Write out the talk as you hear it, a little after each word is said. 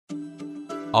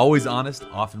Always honest,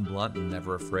 often blunt, and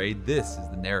never afraid, this is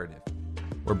The Narrative.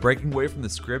 We're breaking away from the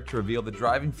script to reveal the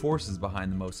driving forces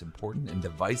behind the most important and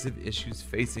divisive issues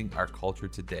facing our culture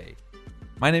today.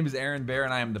 My name is Aaron Baer,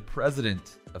 and I am the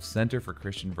president of Center for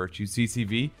Christian Virtue,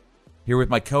 CCV. Here with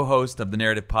my co-host of The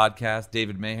Narrative podcast,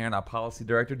 David Mahan, our policy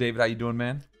director. David, how you doing,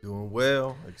 man? Doing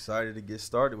well. Excited to get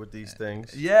started with these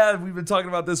things. Yeah, we've been talking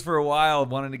about this for a while,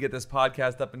 wanting to get this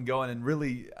podcast up and going. And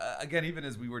really, again, even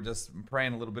as we were just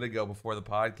praying a little bit ago before the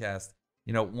podcast,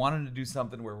 wanting to do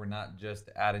something where we're not just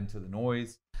adding to the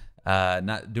noise,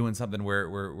 not doing something where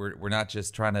we're not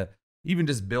just trying to even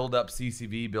just build up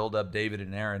CCV, build up David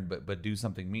and Aaron, but do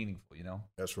something meaningful,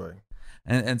 That's right.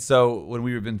 And so when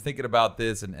we've been thinking about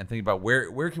this and thinking about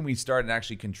where can we start and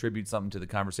actually contribute something to the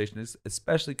conversation,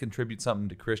 especially contribute something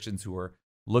to Christians who are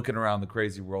looking around the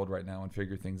crazy world right now and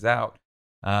figure things out,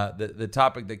 the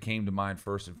topic that came to mind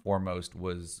first and foremost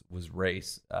was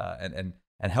race, and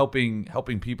helping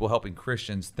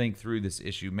Christians think through this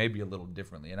issue maybe a little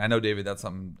differently. And I know, David, that's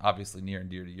something obviously near and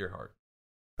dear to your heart.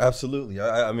 Absolutely.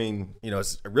 I mean,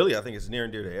 it's really, I think it's near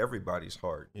and dear to everybody's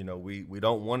heart. We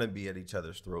don't want to be at each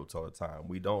other's throats all the time.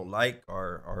 We don't like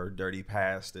our dirty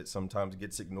past that sometimes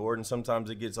gets ignored and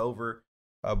sometimes it gets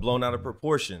blown out of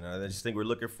proportion. I just think we're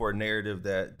looking for a narrative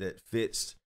that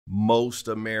fits most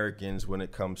Americans when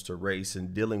it comes to race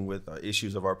and dealing with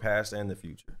issues of our past and the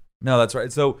future. No, that's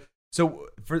right. So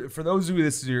for those of you,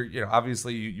 this is your,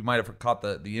 obviously you might have caught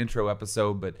the intro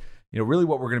episode, but really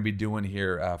what we're going to be doing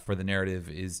here for the narrative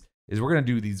is we're going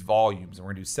to do these volumes, and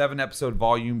we're going to do 7-episode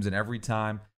volumes, and every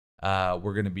time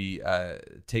we're going to be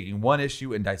taking one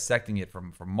issue and dissecting it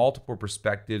from multiple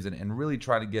perspectives and really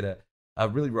trying to get a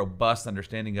really robust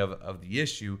understanding of the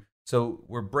issue. So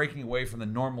we're breaking away from the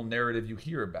normal narrative you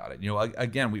hear about it.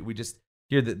 Again, we just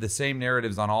hear the same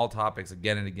narratives on all topics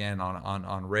again and again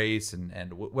on race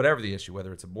and whatever the issue,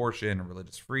 whether it's abortion or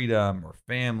religious freedom or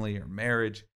family or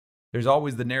marriage. There's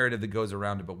always the narrative that goes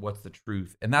around it, but what's the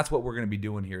truth? And that's what we're going to be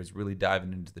doing here, is really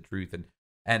diving into the truth.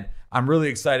 And I'm really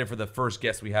excited for the first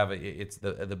guest we have. It's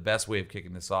the best way of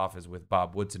kicking this off is with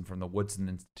Bob Woodson from the Woodson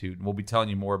Institute, and we'll be telling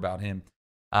you more about him.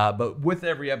 But with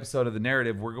every episode of the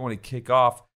narrative, we're going to kick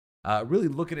off really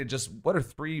looking at just what are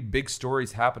 3 big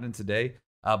stories happening today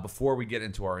before we get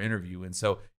into our interview. And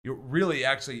so you're really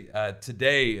actually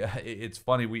today, it's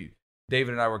funny,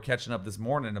 David and I were catching up this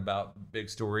morning about big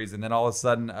stories, and then all of a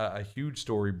sudden a huge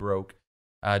story broke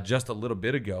just a little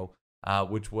bit ago,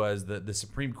 which was the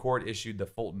Supreme Court issued the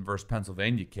Fulton versus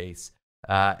Pennsylvania case.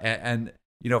 And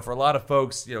for a lot of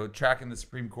folks, tracking the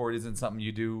Supreme Court isn't something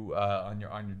you do on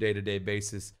your day-to-day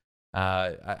basis.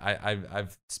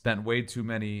 I've spent way too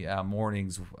many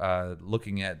mornings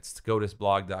looking at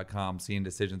SCOTUSblog.com, seeing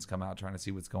decisions come out, trying to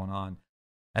see what's going on.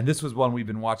 And this was one we've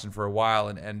been watching for a while.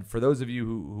 And for those of you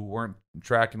who weren't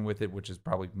tracking with it, which is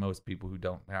probably most people who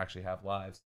don't actually have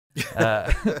lives,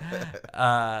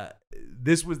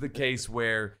 this was the case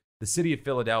where the city of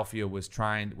Philadelphia was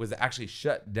actually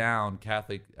shut down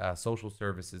Catholic social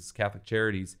services, Catholic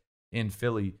charities in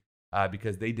Philly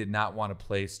because they did not want to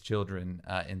place children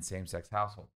in same-sex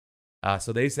households.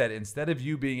 So they said, instead of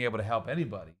you being able to help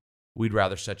anybody, we'd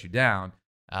rather shut you down.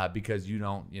 Because you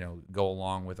don't, go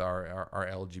along with our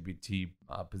LGBT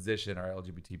position, our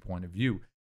LGBT point of view,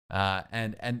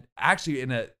 and actually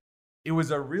it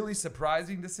was a really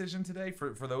surprising decision today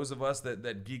for those of us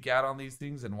that geek out on these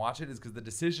things and watch it, is because the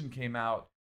decision came out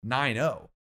 9-0,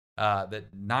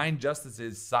 that 9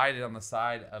 justices sided on the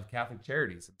side of Catholic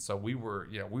charities, and so we were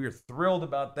thrilled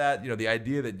about that. The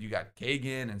idea that you got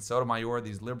Kagan and Sotomayor,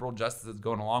 these liberal justices,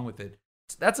 going along with it,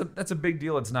 that's a big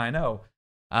deal. It's 9-0.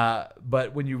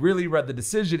 But when you really read the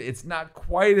decision, it's not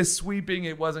quite as sweeping.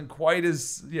 It wasn't quite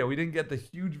as, we didn't get the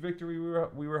huge victory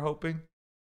we were hoping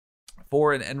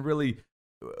for. And really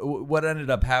what ended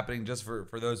up happening, just for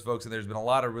those folks, and there's been a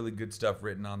lot of really good stuff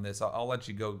written on this. I'll let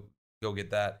you go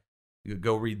get that. You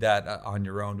go read that on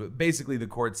your own. But basically the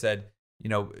court said,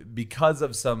 because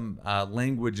of some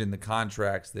language in the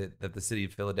contracts that the city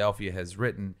of Philadelphia has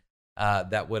written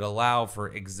that would allow for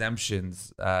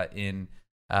exemptions in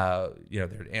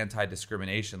their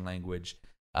anti-discrimination language.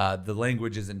 The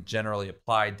language isn't generally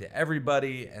applied to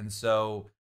everybody, and so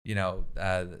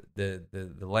the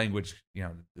language,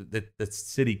 the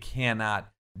city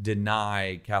cannot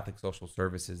deny Catholic social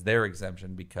services their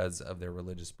exemption because of their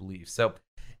religious beliefs. So,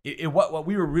 what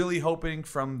we were really hoping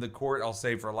from the court, I'll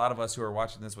say for a lot of us who are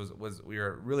watching this, was we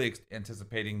were really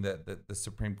anticipating the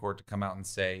Supreme Court to come out and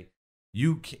say,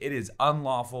 it is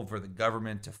unlawful for the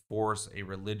government to force a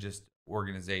religious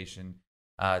organization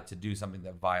to do something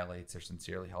that violates their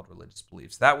sincerely held religious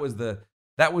beliefs. That was the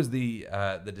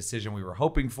decision we were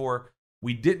hoping for.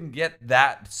 we didn't get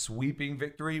that sweeping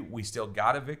victory. We still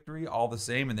got a victory all the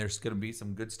same, and there's going to be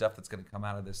some good stuff that's going to come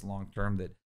out of this long term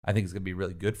that I think is going to be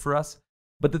really good for us.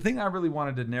 But the thing I really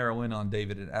wanted to narrow in on,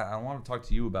 David, and I want to talk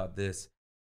to you about this,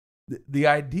 the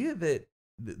idea that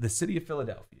the city of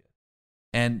Philadelphia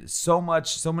and so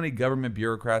many government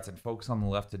bureaucrats and folks on the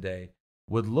left today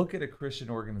would look at a Christian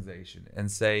organization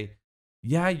and say,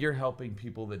 yeah, you're helping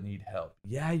people that need help.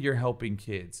 Yeah, you're helping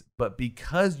kids. But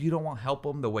because you don't want to help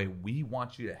them the way we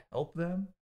want you to help them,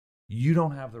 you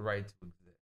don't have the right to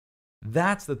exist.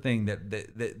 That's the thing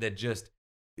that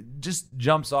just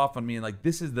jumps off on me. And like,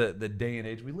 this is the day and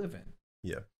age we live in.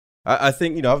 Yeah. I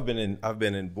think, I've been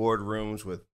in boardrooms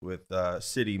with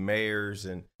city mayors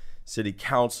and city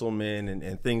councilmen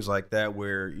and things like that,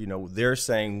 where, they're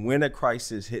saying when a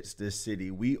crisis hits this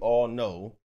city, we all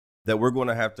know that we're going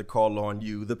to have to call on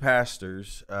you, the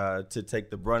pastors, to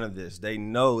take the brunt of this. They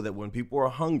know that when people are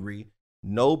hungry,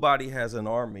 nobody has an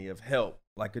army of help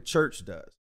like a church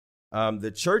does.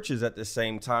 The churches at the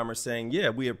same time are saying, yeah,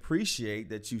 we appreciate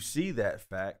that you see that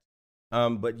fact,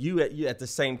 but you at the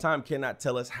same time cannot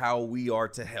tell us how we are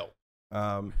to help.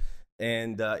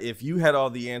 And if you had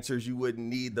all the answers, you wouldn't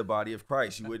need the body of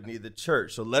Christ. You wouldn't need the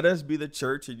church. So let us be the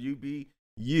church and you be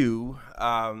you.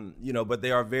 But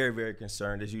they are very, very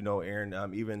concerned, as you know,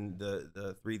 Aaron, even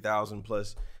the 3,000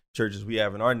 plus churches we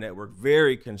have in our network,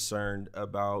 very concerned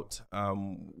about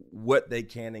what they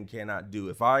can and cannot do.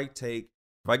 If I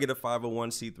get a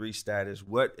 501c3 status,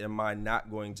 what am I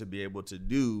not going to be able to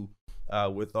do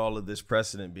with all of this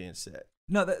precedent being set?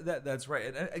 No, that's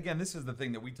right. And again, this is the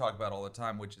thing that we talk about all the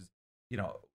time, which is,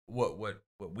 what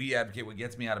we advocate, what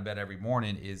gets me out of bed every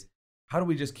morning is, how do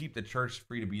we just keep the church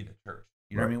free to be the church?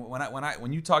 You know what I mean?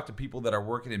 When you talk to people that are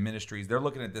working in ministries, they're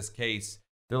looking at this case,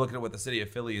 they're looking at what the city of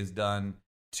Philly has done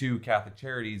to Catholic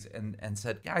Charities and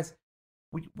said, guys,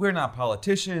 we're not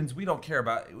politicians. We don't care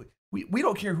about we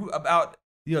don't care who about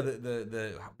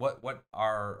what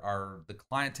are the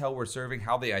clientele we're serving,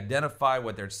 how they identify,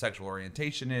 what their sexual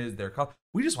orientation is,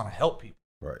 we just want to help people.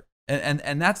 Right.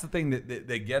 And that's the thing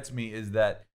that gets me, is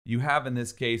that you have in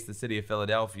this case the city of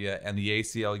Philadelphia and the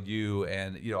ACLU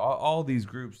and all these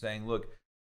groups saying, look,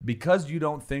 because you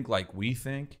don't think like we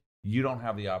think, you don't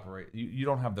have you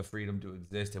don't have the freedom to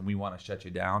exist, and we want to shut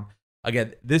you down.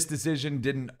 Again, this decision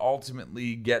didn't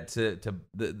ultimately get to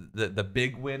the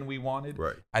big win we wanted.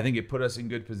 Right. I think it put us in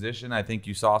good position. I think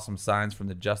you saw some signs from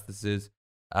the justices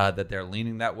that they're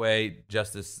leaning that way.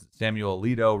 Justice Samuel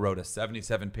Alito wrote a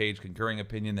 77-page concurring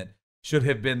opinion that should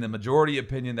have been the majority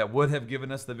opinion that would have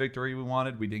given us the victory we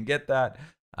wanted. We didn't get that,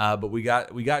 but we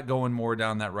got going more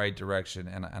down that right direction,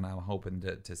 and I'm hoping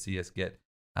to see us get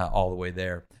all the way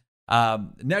there.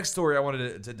 Next story I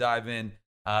wanted to dive in,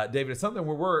 David, it's something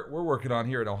we're working on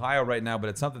here in Ohio right now,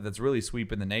 but it's something that's really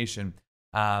sweeping the nation.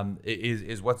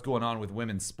 Is what's going on with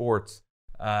women's sports,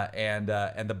 and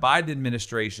the Biden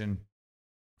administration.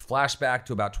 Flashback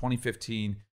to about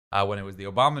 2015. When it was the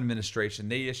Obama administration,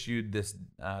 they issued this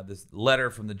letter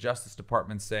from the Justice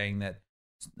Department saying that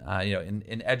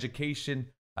in education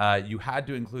you had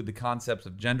to include the concepts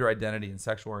of gender identity and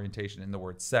sexual orientation in the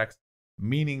word sex,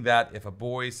 meaning that if a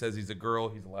boy says he's a girl,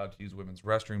 he's allowed to use women's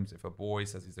restrooms. If a boy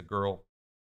says he's a girl,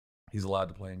 he's allowed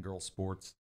to play in girls'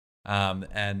 sports. And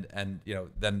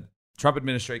then Trump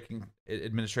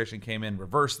administration came in,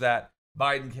 reversed that.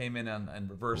 Biden came in and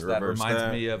reversed that.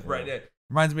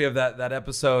 Reminds me of that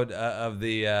episode of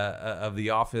the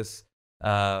Office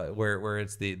where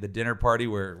it's the dinner party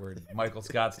where Michael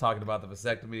Scott's talking about the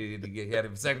vasectomy. He had a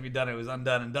vasectomy done, it was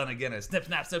undone and done again. And snip,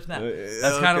 snap, snip, snap.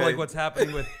 That's kind of like what's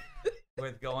happening with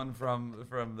going from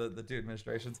the two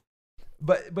administrations.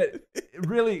 But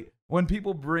really, when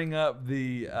people bring up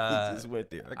the just went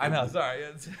there. I know, sorry,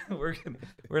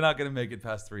 we're not gonna make it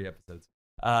past 3 episodes.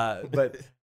 But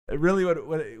really,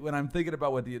 when I'm thinking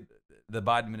about what the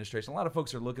Biden administration, a lot of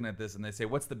folks are looking at this and they say,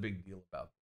 what's the big deal about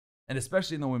this? And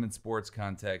especially in the women's sports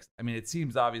context, I mean, it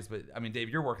seems obvious, but I mean, Dave,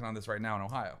 you're working on this right now in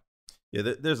Ohio.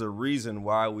 Yeah, there's a reason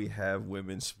why we have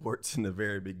women's sports in the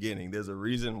very beginning. There's a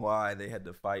reason why they had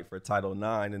to fight for Title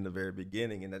IX in the very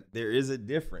beginning, and that there is a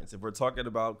difference. If we're talking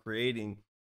about creating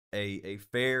a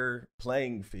fair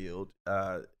playing field,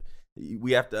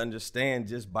 we have to understand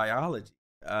just biology,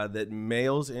 that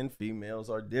males and females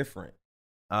are different.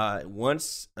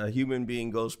 Once a human being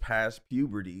goes past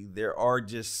puberty, there are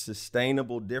just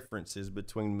sustainable differences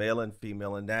between male and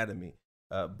female anatomy,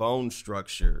 bone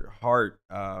structure, heart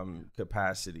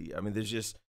capacity. I mean, there's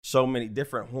just so many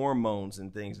different hormones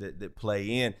and things that play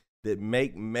in that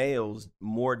make males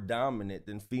more dominant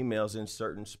than females in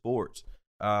certain sports.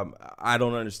 I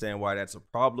don't understand why that's a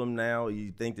problem now.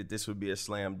 You think that this would be a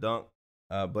slam dunk.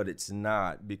 but it's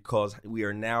not, because we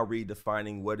are now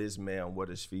redefining what is male and what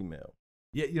is female.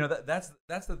 Yeah, that's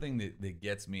the thing that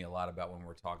gets me a lot about when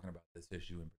we're talking about this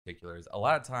issue in particular, is a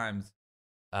lot of times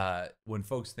when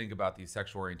folks think about these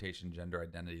sexual orientation, gender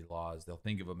identity laws, they'll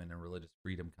think of them in a religious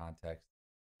freedom context.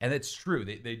 And it's true.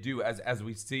 They do, as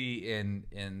we see in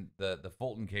the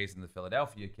Fulton case and the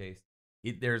Philadelphia case,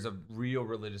 there's a real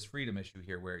religious freedom issue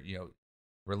here where,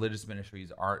 religious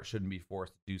ministries shouldn't be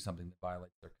forced to do something that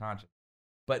violates their conscience.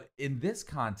 But in this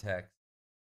context,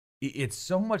 it's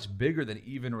so much bigger than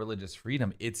even religious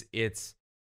freedom. It's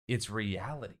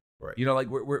reality. Right. Like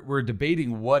we're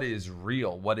debating what is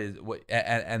real,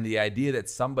 and the idea that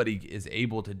somebody is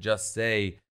able to just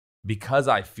say, because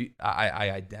I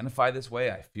identify this way,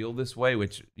 I feel this way,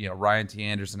 which, Ryan T.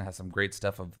 Anderson has some great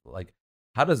stuff of, like,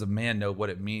 how does a man know what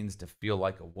it means to feel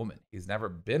like a woman? He's never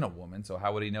been a woman, so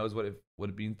how would he know what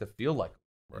it means to feel like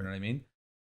a woman? You know what I mean?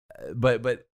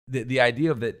 But the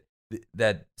idea of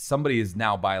that somebody is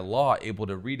now by law able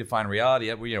to redefine reality.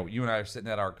 You and I are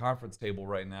sitting at our conference table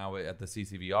right now at the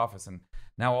CCV office, and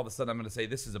now all of a sudden I'm going to say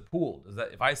this is a pool.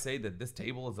 If I say that this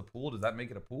table is a pool, does that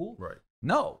make it a pool? Right.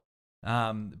 No.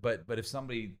 But if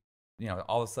somebody,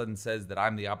 all of a sudden says that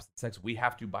I'm the opposite sex, we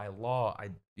have to, by law,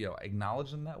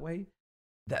 acknowledge them that way.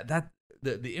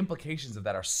 The implications of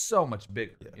that are so much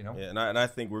bigger. Yeah, and I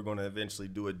think we're going to eventually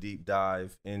do a deep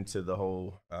dive into the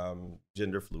whole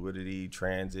gender fluidity,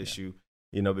 trans issue.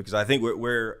 Because I think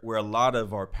where a lot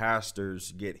of our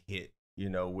pastors get hit.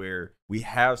 Where we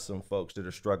have some folks that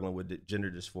are struggling with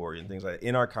gender dysphoria and things like that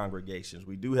in our congregations.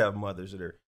 We do have mothers that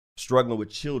are struggling with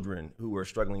children who are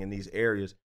struggling in these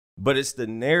areas. But it's the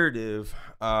narrative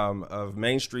of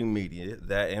mainstream media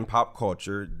and pop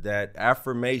culture that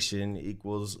affirmation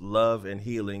equals love and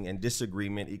healing, and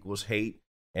disagreement equals hate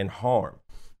and harm.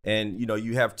 And,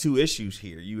 you have two issues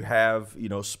here. You have,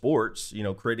 sports,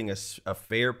 creating a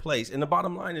fair place. And the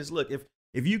bottom line is, look,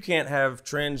 if you can't have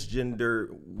transgender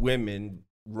women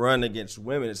run against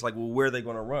women, it's like, well, where are they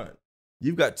going to run?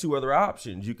 You've got two other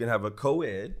options. You can have a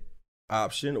co-ed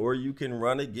option, or you can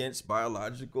run against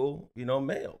biological,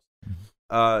 males.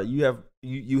 You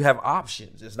have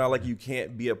options. It's not like you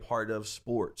can't be a part of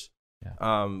sports.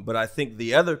 Yeah. But I think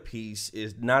the other piece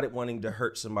is not wanting to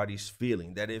hurt somebody's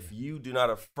feeling, that if you do not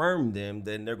affirm them,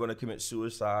 then they're going to commit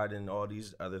suicide and all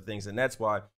these other things. And that's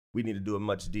why we need to do a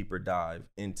much deeper dive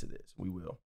into this. We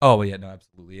will. Oh, yeah, no,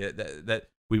 absolutely. That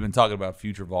we've been talking about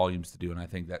future volumes to do, and I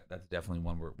think that's definitely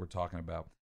one we're talking about.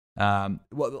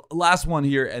 Well, the last one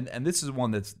here, and this is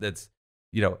one that's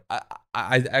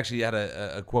I actually had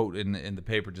a quote in the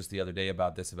paper just the other day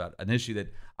about an issue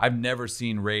that I've never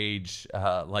seen rage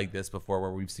like this before,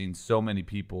 where we've seen so many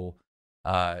people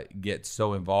get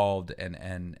so involved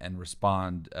and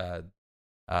respond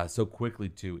so quickly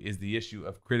to, is the issue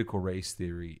of critical race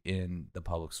theory in the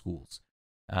public schools.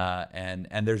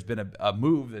 And there's been a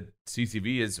move that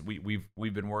CCV is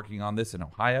we've been working on this in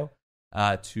Ohio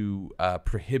to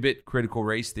prohibit critical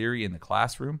race theory in the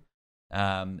classroom.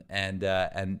 And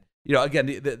again,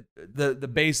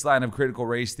 the baseline of critical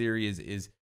race theory is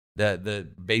the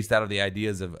based out of the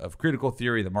ideas of critical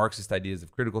theory, the Marxist ideas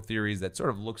of critical theories that sort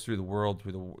of looks through the world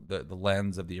through the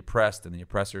lens of the oppressed and the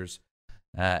oppressors.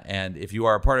 And if you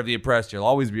are a part of the oppressed, you'll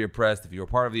always be oppressed. If you're a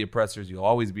part of the oppressors, you'll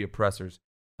always be oppressors.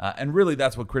 And really,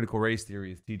 that's what critical race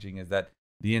theory is teaching, is that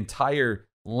the entire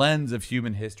lens of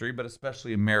human history, but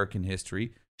especially American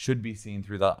history, should be seen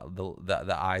through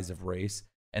the eyes of race.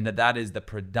 And that is the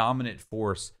predominant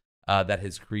force that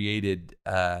has created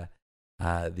any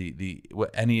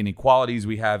inequalities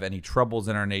we have, any troubles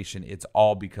in our nation. It's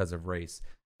all because of race.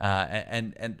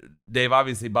 And Dave,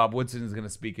 obviously, Bob Woodson is going to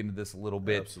speak into this a little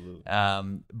bit. Absolutely.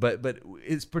 But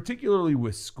it's particularly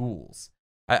with schools.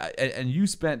 And you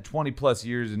spent 20 plus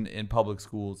years in public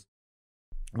schools.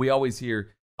 We always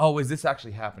hear, "Oh, is this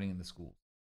actually happening in the school?"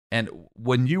 And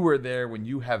when you were there, when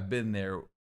you have been there,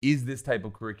 is this type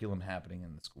of curriculum happening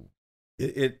in the school?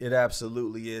 It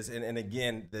absolutely is. And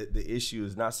again, the issue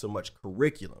is not so much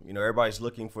curriculum. Everybody's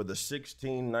looking for the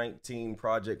 1619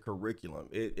 project curriculum.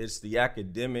 It's the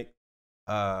academic,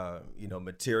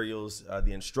 materials,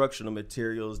 the instructional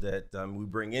materials that we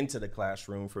bring into the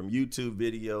classroom, from YouTube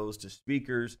videos to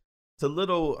speakers to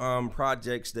little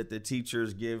projects that the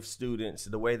teachers give students,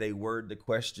 the way they word the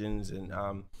questions, and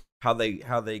how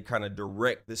they kind of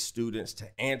direct the students to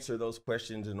answer those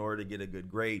questions in order to get a good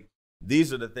grade.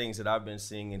 These are the things that I've been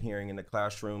seeing and hearing in the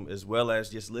classroom, as well as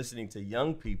just listening to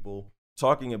young people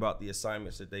talking about the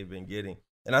assignments that they've been getting.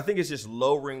 And I think it's just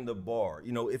lowering the bar.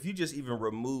 If you just even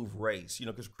remove race,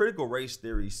 because critical race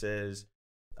theory says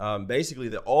basically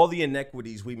that all the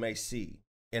inequities we may see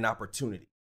in opportunity,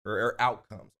 or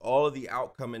outcomes. All of the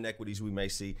outcome inequities we may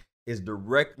see is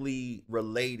directly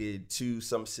related to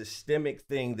some systemic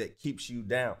thing that keeps you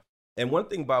down. And one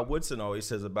thing Bob Woodson always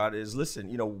says about it is, listen,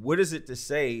 what is it to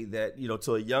say that,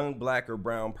 to a young black or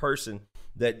brown person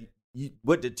that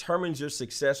what determines your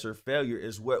success or failure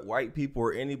is what white people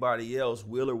or anybody else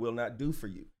will or will not do for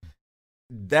you.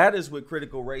 That is what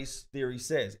critical race theory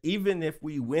says. Even if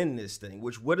we win this thing,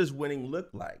 which what does winning look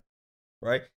like,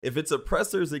 right? If it's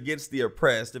oppressors against the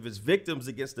oppressed, if it's victims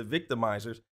against the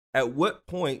victimizers, at what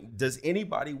point does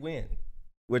anybody win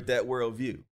with that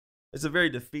worldview? It's a very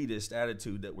defeatist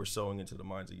attitude that we're sowing into the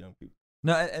minds of young people.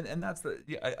 No, and that's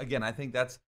again, I think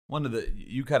that's one of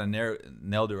you kind of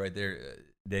nailed it right there,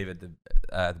 David,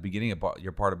 at the beginning of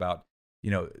your part about,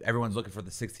 everyone's looking for the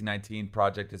 1619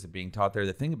 project as it being taught there.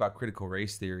 The thing about critical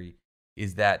race theory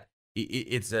is that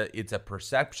it's a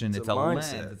perception, it's a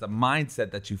lens, it's a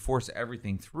mindset that you force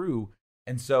everything through.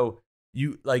 And so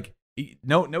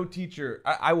no teacher,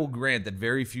 I will grant that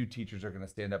very few teachers are going to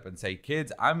stand up and say,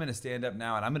 kids, I'm going to stand up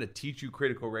now and I'm going to teach you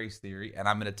critical race theory and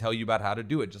I'm going to tell you about how to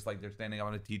do it. Just like they're standing up,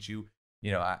 I'm going to teach you,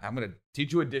 I'm going to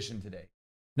teach you addition today.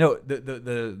 No,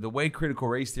 the way critical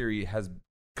race theory has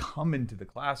come into the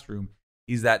classroom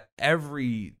is that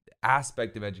every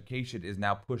aspect of education is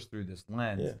now pushed through this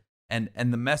lens. Yeah.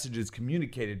 And the message is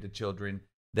communicated to children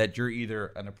that you're either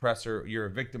an oppressor, you're a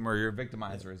victim, or you're a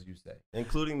victimizer, as you say.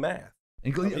 Including math.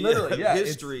 Literally, yeah.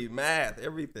 History, math,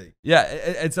 everything. Yeah,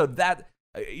 and so that,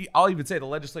 I'll even say the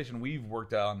legislation we've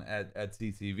worked on at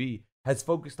CCV has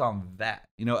focused on that.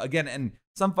 Again, and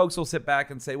some folks will sit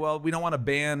back and say, well, we don't want to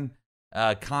ban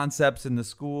concepts in the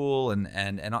school, and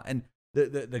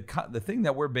the thing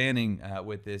that we're banning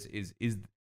with this is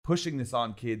pushing this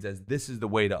on kids as this is the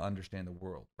way to understand the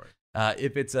world. Right.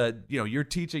 If it's you're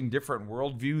teaching different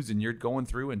worldviews and you're going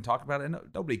through and talking about it,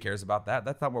 nobody cares about that.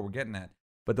 That's not what we're getting at.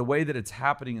 But the way that it's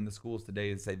happening in the schools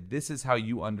today is say this is how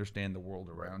you understand the world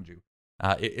around you.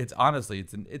 It's honestly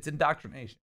it's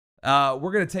indoctrination.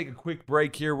 We're going to take a quick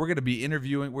break here. We're going to be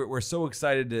interviewing. We're so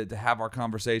excited to have our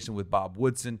conversation with Bob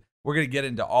Woodson. We're going to get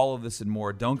into all of this and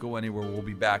more. Don't go anywhere. We'll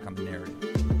be back on The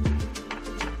Narrative.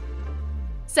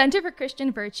 Center for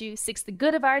Christian Virtue seeks the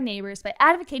good of our neighbors by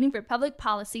advocating for public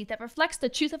policy that reflects the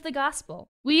truth of the gospel.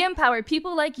 We empower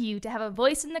people like you to have a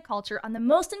voice in the culture on the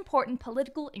most important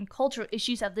political and cultural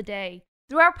issues of the day.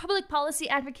 Through our public policy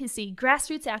advocacy,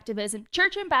 grassroots activism,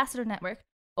 Church Ambassador Network,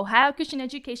 Ohio Christian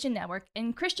Education Network,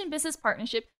 and Christian Business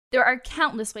Partnership, there are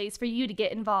countless ways for you to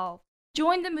get involved.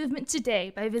 Join the movement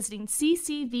today by visiting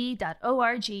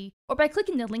ccv.org or by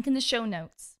clicking the link in the show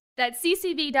notes. That's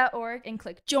ccv.org and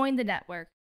click Join the Network.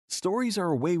 Stories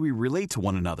are a way we relate to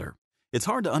one another. It's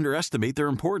hard to underestimate their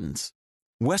importance.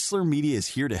 Wessler Media is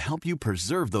here to help you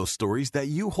preserve those stories that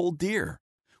you hold dear.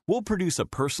 We'll produce a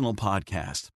personal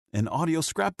podcast, an audio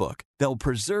scrapbook that will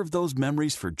preserve those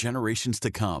memories for generations to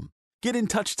come. Get in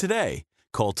touch today.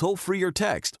 Call toll-free or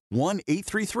text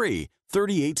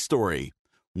 1-833-38-STORY.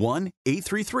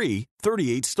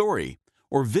 1-833-38-STORY.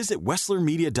 Or visit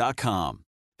WesslerMedia.com.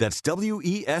 That's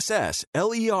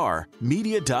WESSLER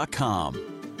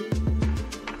media.com.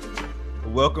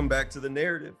 Welcome back to The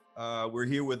Narrative. We're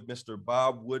here with Mr.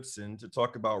 Bob Woodson to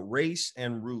talk about race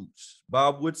and roots.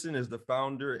 Bob Woodson is the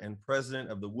founder and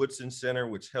president of the Woodson Center,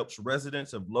 which helps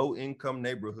residents of low-income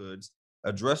neighborhoods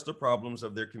address the problems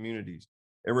of their communities.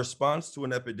 In response to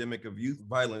an epidemic of youth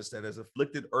violence that has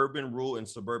afflicted urban, rural, and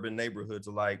suburban neighborhoods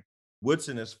alike,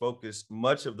 Woodson has focused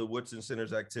much of the Woodson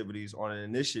Center's activities on an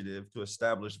initiative to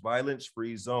establish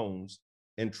violence-free zones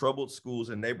in troubled schools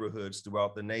and neighborhoods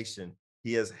throughout the nation.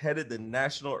 He has headed the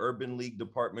National Urban League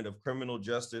Department of Criminal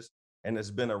Justice and has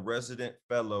been a resident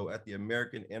fellow at the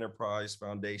American Enterprise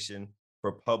Foundation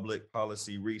for Public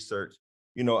Policy Research.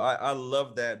 I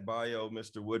love that bio,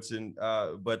 Mr. Woodson,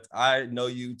 but I know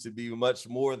you to be much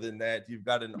more than that. You've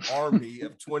got an army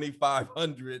of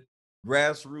 2,500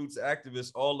 grassroots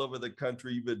activists all over the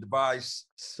country. You've advised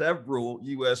several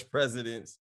U.S.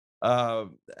 presidents.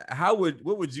 What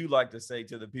would you like to say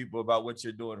to the people about what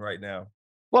you're doing right now?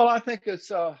 Well, I think it's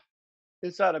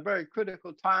at a very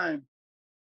critical time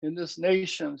in this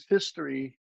nation's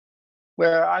history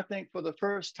where I think for the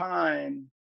first time,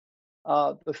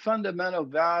 the fundamental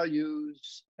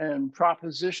values and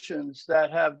propositions that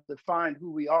have defined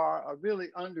who we are really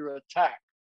under attack.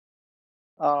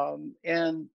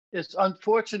 And it's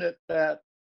unfortunate that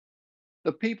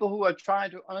the people who are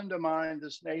trying to undermine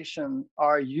this nation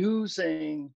are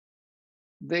using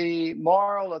the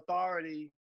moral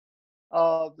authority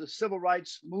of the civil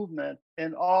rights movement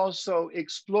and also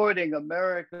exploiting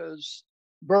America's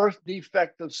birth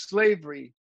defect of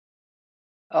slavery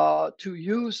to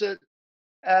use it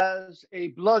as a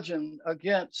bludgeon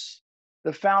against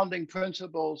the founding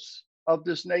principles of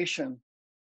this nation,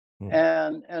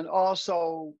 and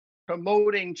also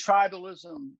promoting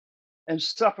tribalism and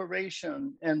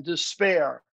separation and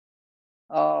despair,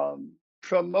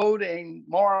 promoting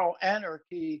moral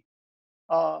anarchy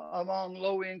among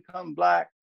low-income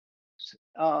Blacks.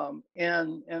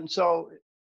 And so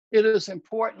it is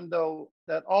important, though,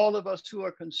 that all of us who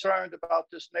are concerned about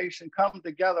this nation come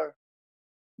together,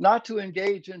 not to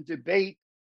engage in debate,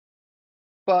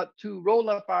 but to roll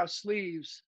up our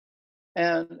sleeves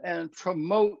and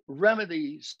promote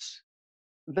remedies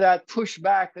that push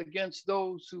back against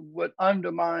those who would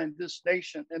undermine this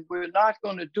nation. And we're not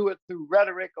going to do it through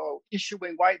rhetoric or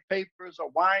issuing white papers or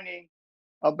whining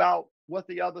about what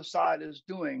the other side is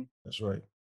doing. That's right.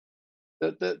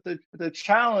 The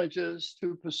challenge is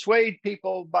to persuade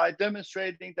people by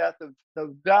demonstrating that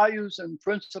the values and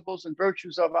principles and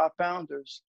virtues of our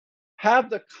founders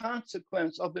have the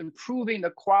consequence of improving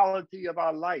the quality of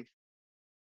our life.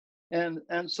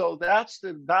 And so that's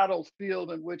the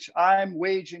battlefield in which I'm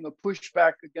waging a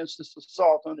pushback against this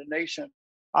assault on the nation.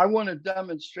 I want to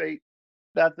demonstrate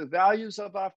that the values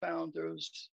of our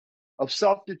founders, of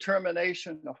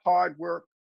self-determination, of hard work,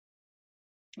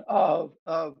 of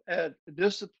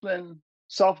discipline,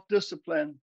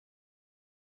 self-discipline,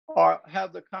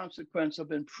 have the consequence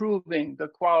of improving the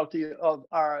quality of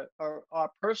our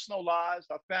personal lives,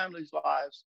 our families'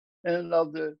 lives, and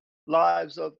of the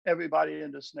lives of everybody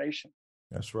in this nation.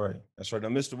 That's right. That's right. Now,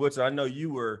 Mr. Woodson, I know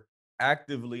you were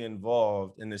actively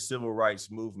involved in the civil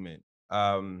rights movement,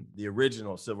 the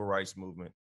original civil rights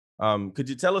movement. Could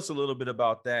you tell us a little bit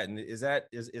about that? And is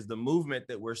the movement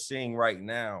that we're seeing right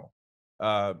now,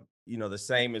 the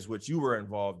same as what you were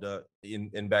involved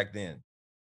in back then?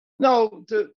 No,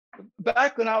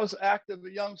 back when I was active,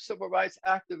 a young civil rights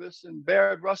activist in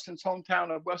Baird Rustin's hometown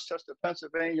of Westchester,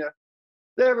 Pennsylvania,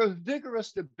 there was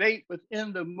vigorous debate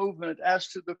within the movement as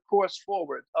to the course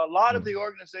forward. A lot of the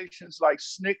organizations like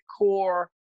SNCC Corps,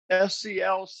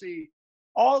 SCLC,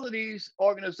 all of these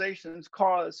organizations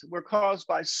were caused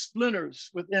by splinters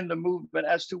within the movement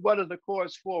as to what are the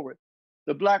course forward.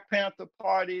 The Black Panther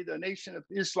Party, the Nation of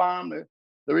Islam,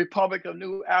 the Republic of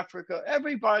New Africa,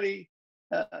 everybody,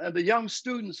 the young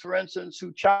students, for instance,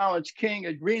 who challenged King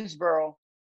at Greensboro,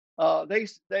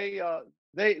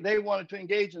 they wanted to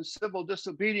engage in civil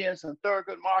disobedience, and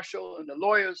Thurgood Marshall and the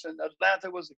lawyers in Atlanta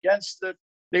was against it.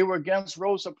 They were against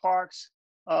Rosa Parks.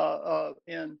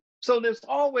 And so there's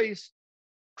always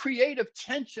creative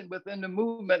tension within the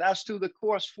movement as to the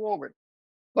course forward.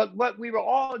 But what we were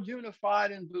all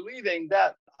unified in believing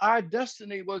that our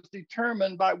destiny was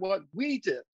determined by what we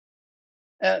did.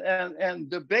 And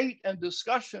debate and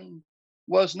discussion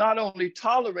was not only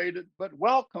tolerated, but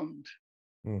welcomed.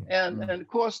 And of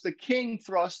course, the King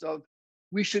thrust of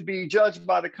we should be judged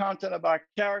by the content of our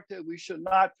character. We should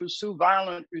not pursue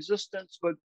violent resistance,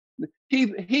 but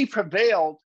he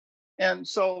prevailed. And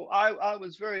so I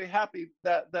was very happy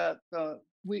that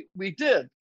we did.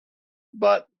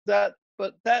 But that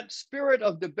spirit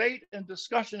of debate and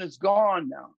discussion is gone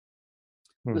now.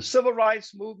 The civil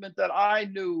rights movement that I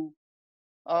knew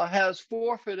has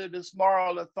forfeited its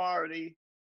moral authority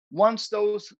once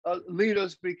those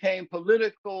leaders became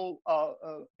political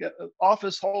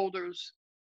office holders,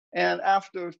 and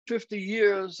after 50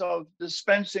 years of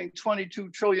dispensing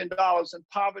 $22 trillion in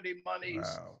poverty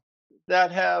monies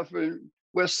that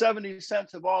where 70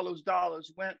 cents of all those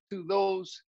dollars went to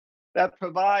those that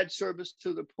provide service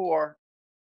to the poor,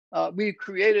 we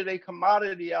created a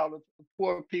commodity out of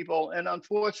poor people. And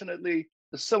unfortunately,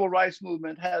 the civil rights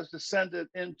movement has descended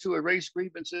into a race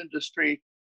grievance industry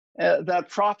that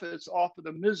profits off of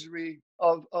the misery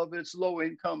of its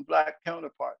low-income Black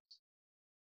counterparts.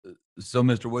 So,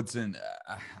 Mr. Woodson,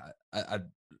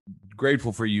 I'm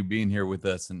grateful for you being here with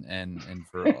us and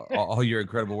for all your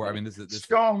incredible work. I mean, this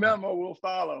strong memo will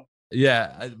follow.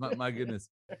 Yeah, my goodness.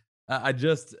 A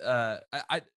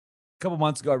couple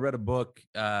months ago, I read a book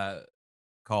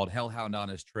called Hellhound on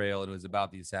His Trail. It was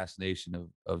about the assassination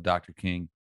of Dr. King.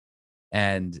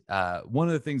 And one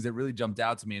of the things that really jumped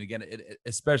out to me, and again,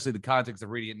 especially the context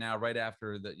of reading it now, right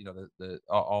after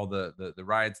all the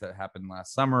riots that happened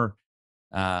last summer.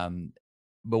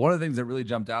 But one of the things that really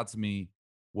jumped out to me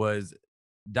was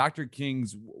Dr.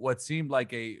 King's what seemed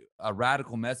like a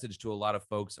radical message to a lot of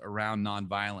folks around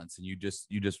nonviolence, and you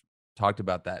just talked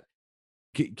about that.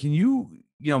 Can you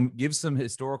give some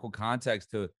historical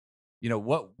context to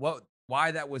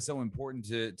why that was so important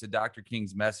to Dr.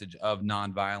 King's message of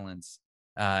nonviolence,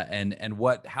 and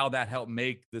how that helped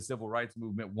make the civil rights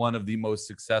movement one of the most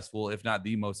successful, if not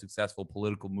the most successful,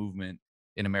 political movement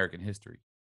in American history?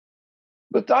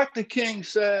 But Dr. King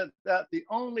said that the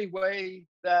only way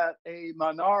that a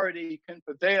minority can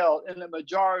prevail in a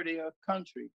majority of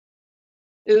country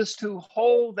is to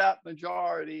hold that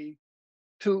majority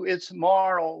to its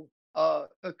moral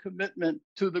commitment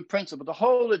to the principle, to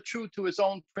hold it true to its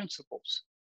own principles.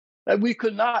 That we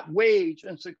could not wage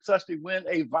and successfully win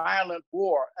a violent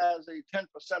war as a 10%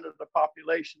 of the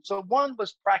population. So one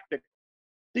was practical.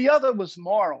 The other was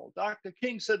moral. Dr.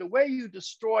 King said the way you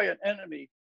destroy an enemy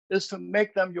is to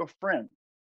make them your friend.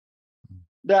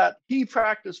 That he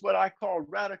practiced what I call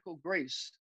radical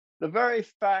grace. The very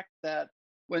fact that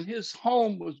when his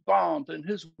home was bombed and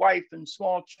his wife and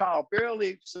small child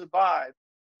barely survived,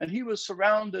 and he was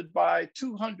surrounded by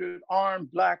 200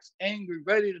 armed blacks, angry,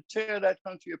 ready to tear that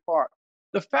country apart.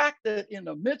 The fact that in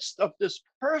the midst of this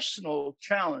personal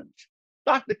challenge,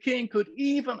 Dr. King could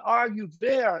even argue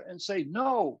there and say,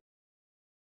 no,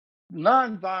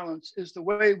 nonviolence is the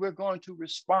way we're going to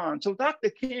respond. So Dr.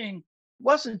 King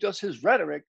wasn't just his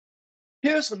rhetoric.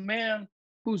 Here's a man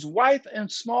whose wife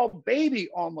and small baby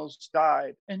almost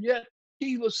died, and yet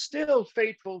he was still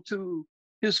faithful to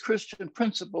his Christian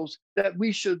principles that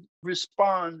we should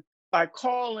respond by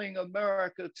calling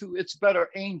America to its better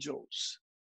angels.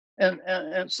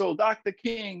 And so Dr.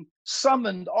 King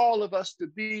summoned all of us to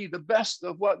be the best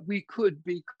of what we could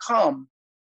become.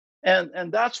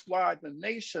 And that's why the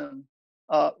nation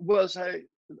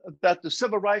that the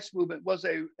civil rights movement was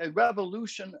a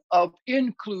revolution of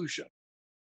inclusion,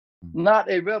 not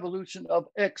a revolution of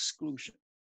exclusion.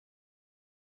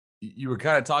 You were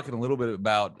kind of talking a little bit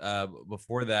about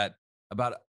before that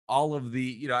about all of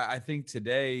the, I think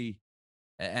today,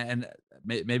 and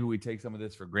maybe we take some of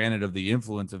this for granted, of the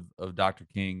influence of Dr.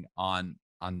 King on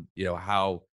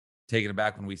how taken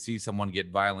aback when we see someone get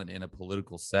violent in a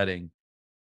political setting.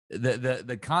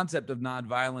 The concept of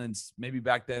nonviolence maybe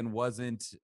back then wasn't,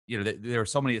 there were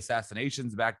so many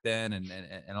assassinations back then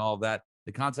and all of that.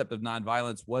 The concept of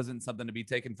nonviolence wasn't something to be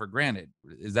taken for granted.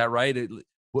 Is that right?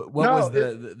 What was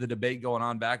the debate going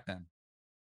on back then?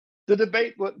 The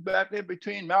debate back there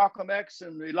between Malcolm X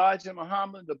and Elijah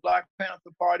Muhammad, the Black Panther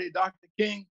Party. Dr.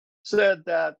 King said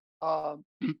that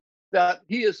that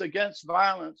he is against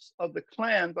violence of the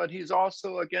Klan, but he's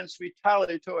also against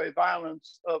retaliatory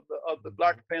violence of the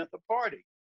Black Panther Party.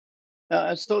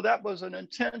 And so that was an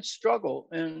intense struggle.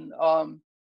 And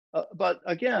but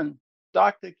again,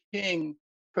 Dr. King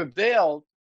prevailed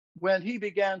when he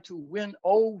began to win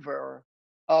over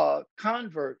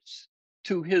converts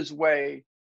to his way.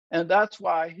 And that's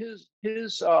why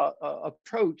his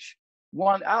approach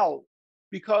won out,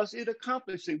 because it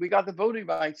accomplished it. We got the Voting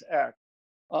Rights Act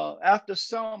after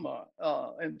Selma,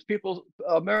 and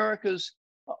America's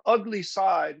ugly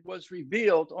side was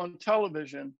revealed on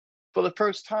television for the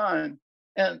first time,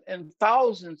 and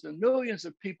thousands and millions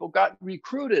of people got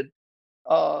recruited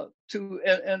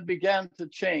and began to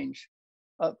change.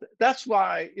 That's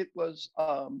why it was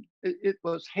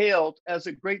hailed as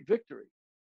a great victory.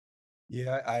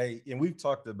 Yeah, and we've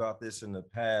talked about this in the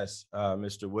past,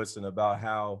 Mr. Woodson, about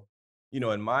how,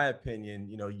 in my opinion,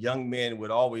 young men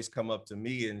would always come up to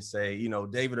me and say,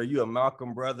 David, are you a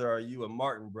Malcolm brother? Are you a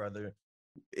Martin brother?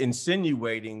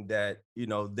 Insinuating that,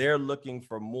 they're looking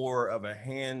for more of a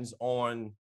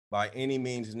hands-on, by any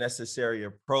means necessary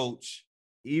approach,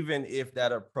 even if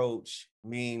that approach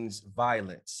means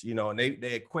violence, and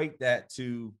they equate that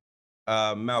to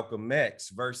Malcolm X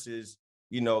versus,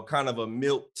 kind of a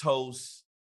milquetoast,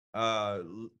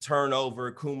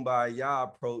 turnover, kumbaya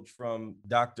approach from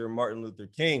Dr. Martin Luther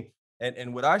King.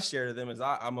 And what I share to them is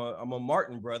I'm a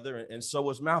Martin brother, and so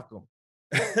was Malcolm.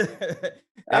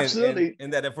 Absolutely.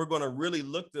 And that if we're going to really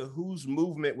look to whose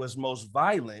movement was most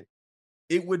violent,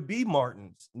 it would be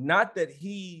Martin's. Not that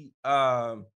he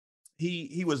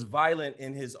was violent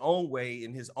in his own way,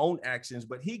 in his own actions,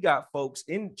 but he got folks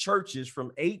in churches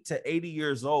from 8 to 80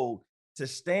 years old to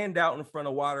stand out in front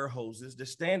of water hoses, to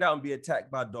stand out and be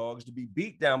attacked by dogs, to be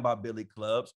beat down by billy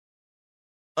clubs,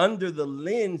 under the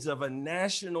lens of a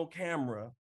national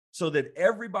camera, so that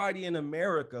everybody in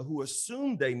America who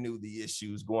assumed they knew the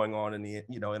issues going on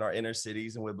in our inner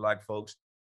cities and with Black folks,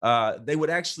 they would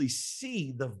actually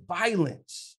see the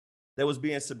violence that was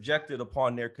being subjected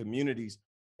upon their communities.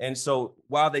 And so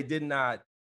while they did not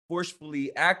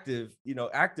forcefully actively,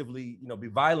 be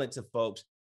violent to folks,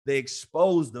 they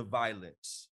exposed the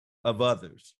violence of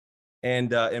others.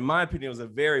 And in my opinion, it was a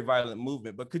very violent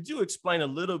movement. But could you explain a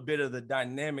little bit of the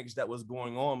dynamics that was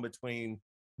going on between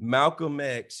Malcolm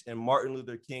X and Martin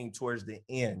Luther King towards the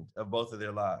end of both of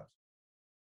their lives?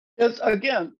 Yes,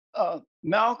 again,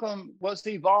 Malcolm was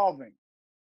evolving.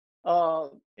 uh,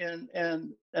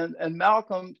 and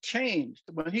Malcolm changed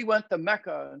when he went to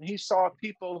Mecca and he saw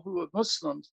people who were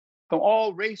Muslims from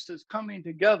all races coming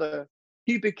together.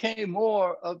 He became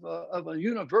more of a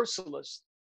universalist.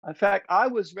 In fact, I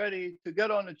was ready to get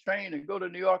on the train and go to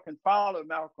New York and follow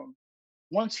Malcolm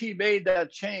once he made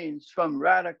that change from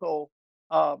radical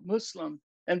Muslim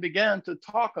and began to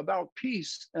talk about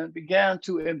peace and began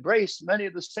to embrace many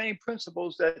of the same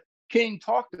principles that King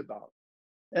talked about.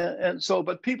 And so,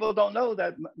 but people don't know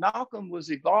that Malcolm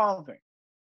was evolving,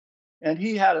 and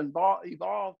he had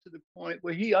evolved to the point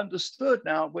where he understood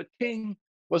now what King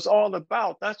was all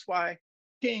about. That's why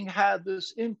King had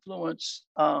this influence.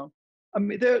 I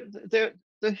mean, the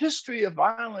history of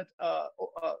violence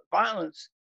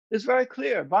is very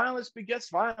clear. Violence begets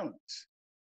violence,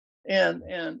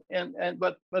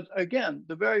 but again,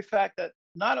 the very fact that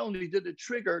not only did it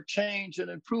trigger change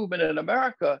and improvement in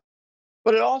America,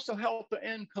 but it also helped to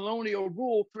end colonial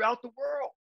rule throughout the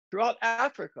world, throughout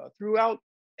Africa, throughout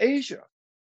Asia.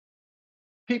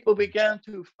 People began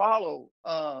to follow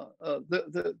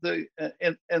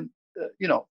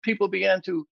people began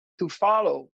to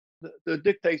follow the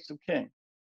dictates of King.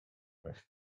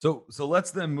 So let's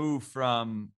then move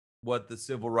from what the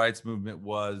civil rights movement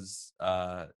was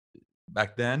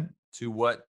back then to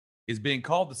what is being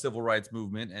called the civil rights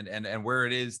movement and where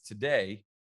it is today,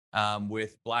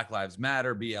 with Black Lives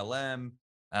Matter, BLM,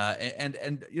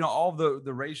 and all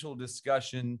the racial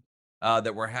discussion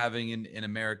that we're having in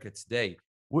America today.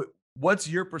 What's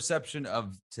your perception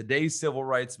of today's civil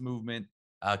rights movement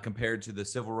compared to the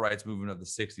civil rights movement of the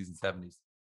 60s and 70s?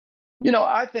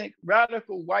 I think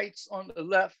radical whites on the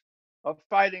left are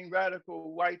fighting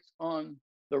radical whites on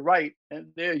the right, and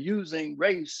they're using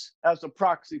race as a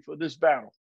proxy for this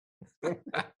battle.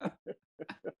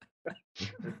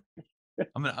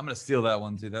 I'm gonna steal that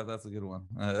one too. That's a good one.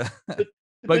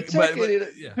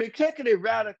 Particularly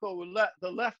radical the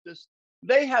leftists,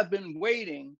 they have been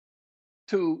waiting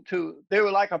they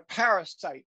were like a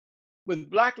parasite. With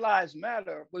Black Lives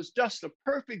Matter was just a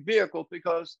perfect vehicle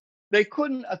because they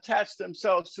couldn't attach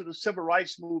themselves to the civil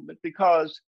rights movement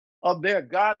because of their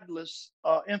godless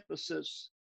emphasis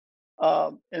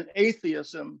and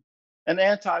atheism and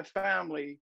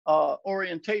anti-family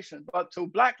orientation. But so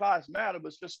Black Lives Matter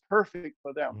was just perfect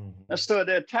for them. Mm-hmm. And so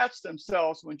they attached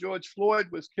themselves when George Floyd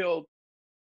was killed.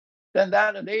 Then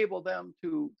that enabled them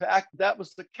to act. That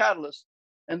was the catalyst.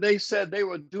 And they said they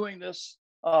were doing this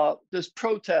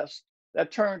protest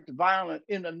that turned violent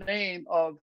in the name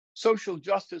of social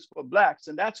justice for Blacks.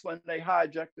 And that's when they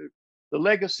hijacked the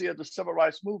legacy of the civil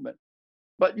rights movement.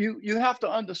 But you have to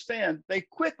understand, they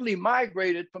quickly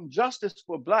migrated from justice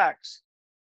for Blacks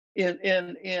in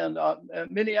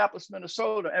Minneapolis,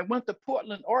 Minnesota, and went to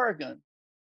Portland, Oregon,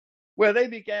 where they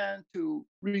began to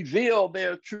reveal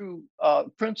their true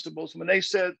principles when they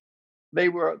said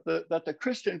that the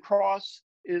Christian cross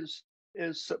is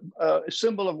a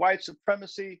symbol of white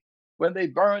supremacy, when they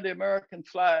burned the American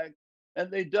flag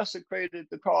and they desecrated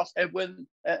the cross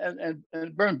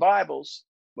and burned Bibles.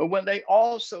 But when they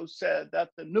also said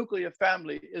that the nuclear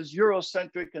family is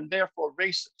Eurocentric and therefore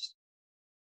racist,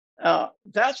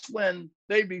 that's when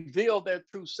they revealed their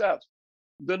true selves.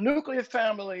 The nuclear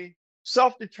family,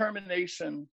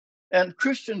 self-determination, and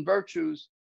Christian virtues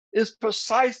is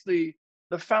precisely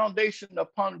the foundation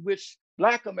upon which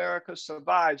Black America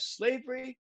survived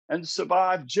slavery and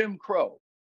survived Jim Crow.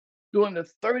 During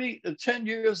the 10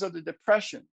 years of the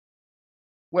Depression,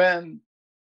 when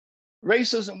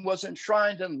racism was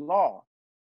enshrined in law,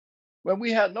 when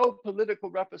we had no political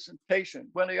representation,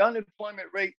 when the unemployment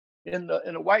rate in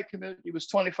the white community was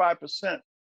 25%,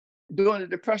 during the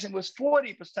Depression was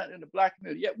 40% in the Black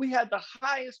community, yet we had the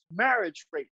highest marriage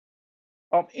rate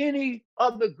of any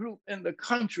other group in the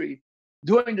country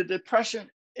during the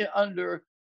Depression under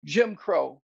Jim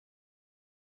Crow.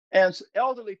 And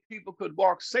elderly people could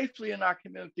walk safely in our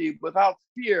community without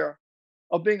fear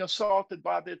of being assaulted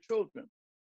by their children.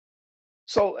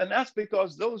 So, and that's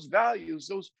because those values,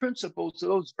 those principles,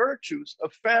 those virtues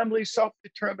of family,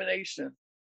 self-determination,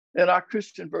 and our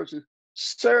Christian virtues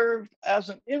served as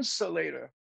an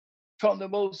insulator from the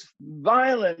most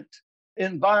violent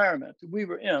environment we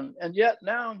were in. And yet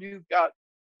now you've got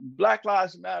Black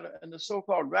Lives Matter and the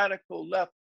so-called radical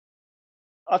left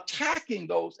attacking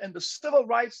those, and the civil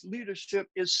rights leadership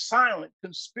is silent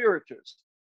conspirators.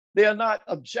 They are not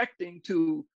objecting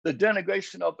to the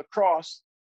denigration of the cross,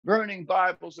 burning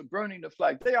Bibles, or burning the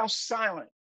flag. They are silent.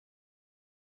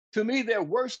 To me, they're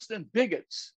worse than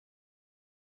bigots.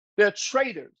 They're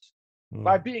traitors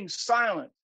by being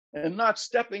silent and not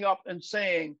stepping up and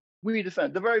saying, we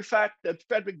defend. The very fact that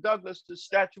Frederick Douglass'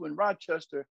 statue in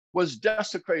Rochester was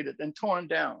desecrated and torn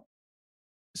down.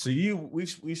 So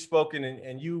we've spoken,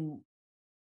 and you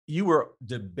were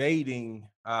debating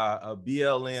a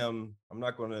BLM. I'm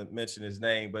not going to mention his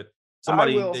name, but I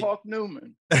somebody will, Hawk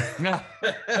Newman.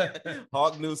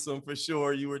 Hawk Newsom for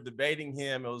sure. You were debating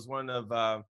him. It was one of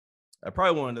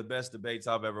probably one of the best debates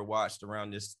I've ever watched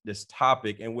around this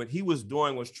topic. And what he was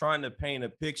doing was trying to paint a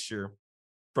picture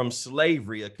from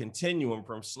slavery, a continuum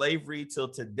from slavery till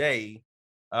today,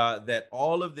 that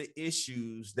all of the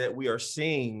issues that we are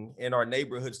seeing in our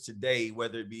neighborhoods today,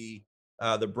 whether it be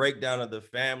the breakdown of the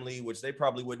family, which they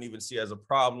probably wouldn't even see as a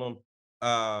problem,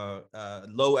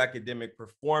 low academic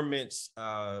performance,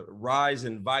 rise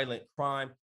in violent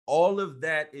crime, all of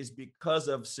that is because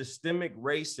of systemic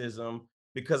racism,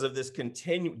 because of this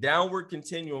downward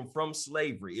continuum from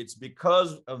slavery. It's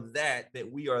because of that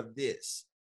we are this.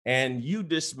 And you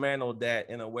dismantled that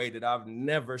in a way that I've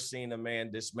never seen a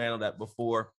man dismantle that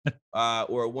before,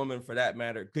 or a woman for that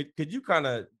matter. Could you kind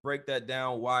of break that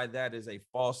down, why that is a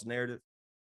false narrative?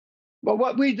 Well,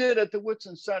 what we did at the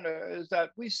Woodson Center is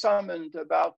that we summoned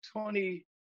about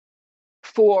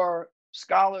 24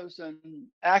 scholars and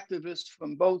activists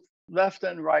from both left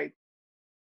and right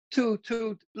to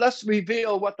let's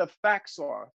reveal what the facts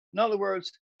are. In other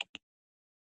words,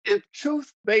 if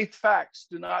truth-based facts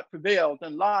do not prevail,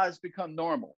 then lies become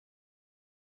normal.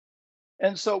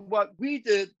 And so what we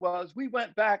did was we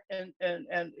went back and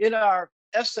in our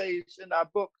essays, in our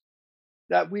book,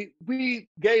 that we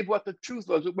gave what the truth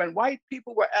was. When white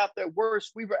people were at their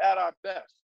worst, we were at our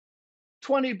best.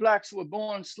 20 Blacks were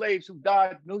born slaves who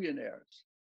died millionaires.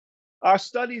 Our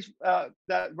studies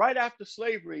that right after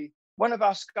slavery, one of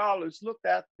our scholars looked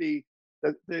at the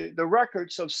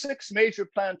records of 6 major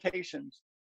plantations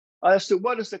as to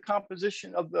what is the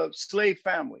composition of the slave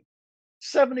family.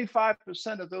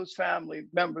 75% of those family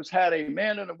members had a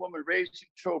man and a woman raising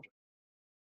children.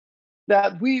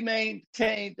 That we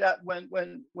maintained that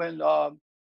when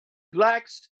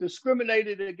Blacks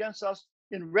discriminated against us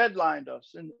and redlined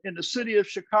us in the city of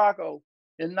Chicago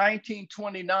in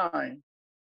 1929,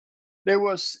 there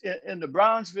was in the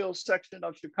Brownsville section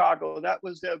of Chicago, that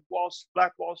was their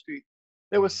Black Wall Street,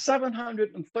 there was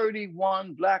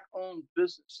 731 Black-owned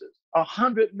businesses,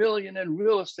 100 million in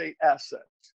real estate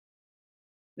assets.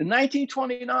 In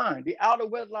 1929, the out of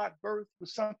wedlock birth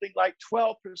was something like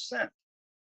 12%.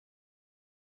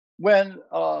 When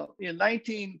in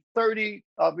 1930,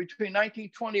 between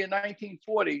 1920 and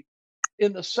 1940,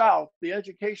 in the South, the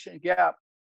education gap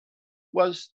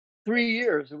was 3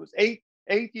 years. It was eighth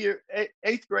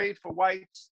grade for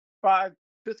whites,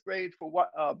 fifth grade for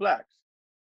Blacks.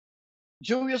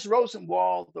 Julius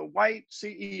Rosenwald, the white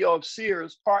CEO of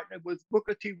Sears, partnered with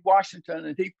Booker T. Washington,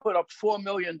 and he put up $4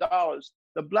 million.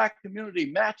 The Black community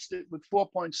matched it with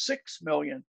 $4.6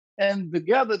 million. And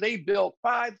together they built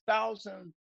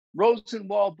 5,000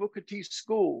 Rosenwald Booker T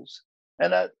schools.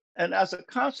 And as a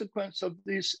consequence of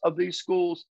these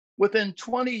schools, within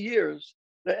 20 years,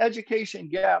 the education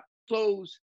gap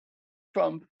closed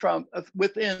from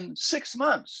within 6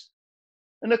 months.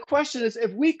 And the question is,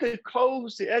 if we could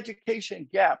close the education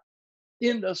gap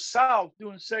in the South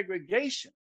during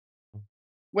segregation,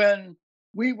 when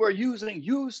we were using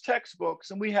used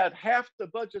textbooks and we had half the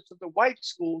budgets of the white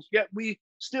schools, yet we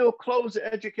still closed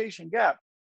the education gap.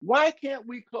 Why can't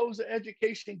we close the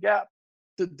education gap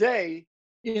today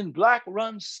in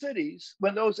Black-run cities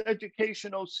when those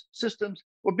educational systems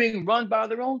were being run by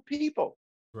their own people?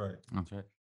 Right. That's right.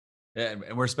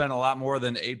 And we're spending a lot more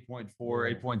than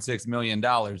 $8.6 million.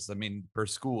 I mean, per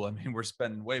school. I mean, we're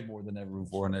spending way more than ever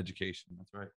before on education.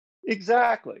 That's right.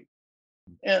 Exactly.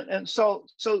 And so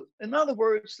in other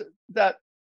words, that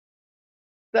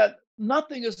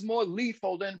nothing is more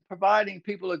lethal than providing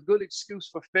people a good excuse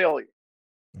for failure.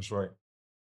 That's right.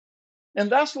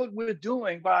 And that's what we're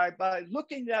doing by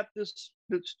looking at this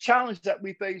challenge that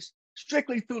we face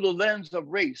strictly through the lens of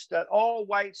race, that all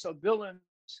whites are villains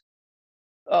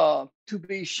to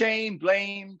be shamed,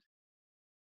 blamed,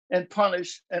 and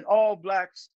punished, and all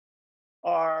Blacks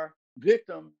are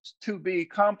victims to be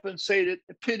compensated,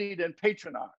 pitied, and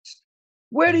patronized.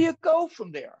 Where do you go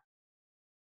from there?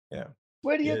 Yeah.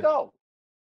 Where do you go?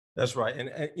 That's right.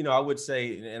 And I would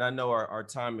say, and I know our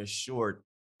time is short,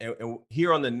 and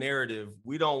here on the narrative,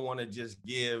 we don't want to just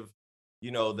give,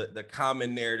 the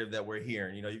common narrative that we're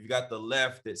hearing. You've got the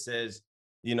left that says,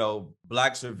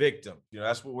 Blacks are victims.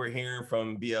 That's what we're hearing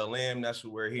from BLM. That's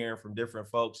what we're hearing from different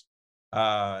folks.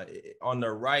 On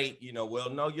the right, well,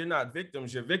 no, you're not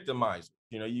victims, you're victimizers.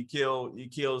 You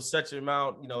kill such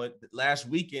amount, last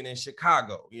weekend in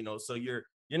Chicago, so you're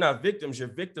not victims, you're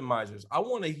victimizers. I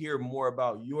want to hear more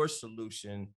about your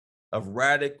solution of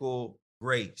radical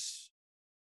grace.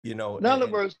 In other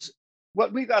words,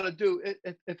 what we got to do,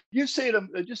 if you see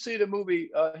the movie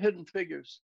Hidden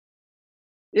Figures,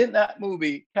 in that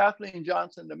movie, Kathleen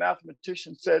Johnson, the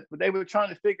mathematician, said they were trying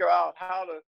to figure out how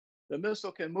the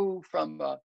missile can move from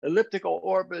elliptical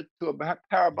orbit to a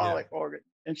parabolic orbit.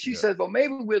 And she said, well,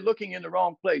 maybe we're looking in the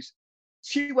wrong place.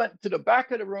 She went to the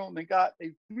back of the room and got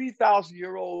a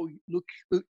 3,000-year-old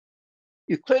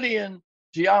Euclidean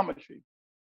geometry.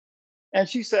 And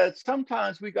she said,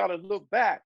 sometimes we got to look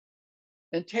back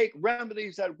and take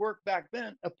remedies that worked back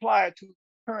then, apply it to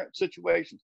current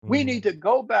situations. We need to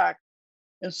go back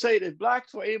and say that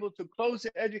Blacks were able to close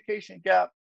the education gap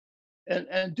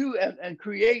and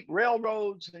create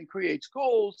railroads and create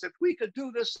schools. If we could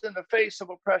do this in the face of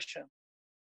oppression,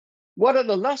 what are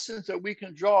the lessons that we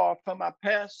can draw from our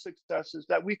past successes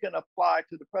that we can apply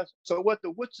to the present? So what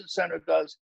the Woodson Center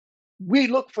does, we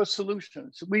look for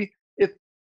solutions.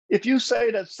 If you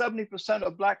say that 70%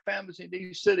 of Black families in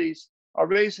these cities are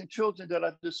raising children that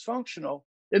are dysfunctional,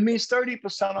 it means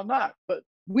 30% are not. But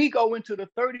we go into the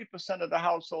 30% of the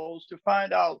households to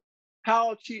find out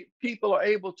how people are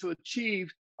able to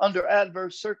achieve under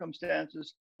adverse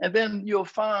circumstances. And then you'll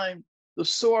find the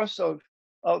source of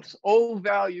old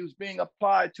values being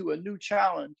applied to a new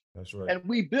challenge. That's right. And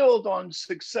we build on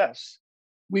success.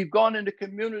 We've gone into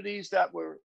communities that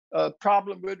were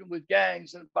problem-ridden with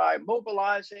gangs, and by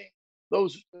mobilizing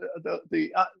those the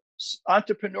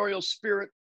entrepreneurial spirit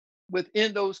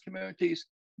within those communities,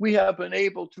 we have been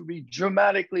able to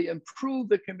dramatically improve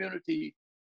the community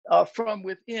from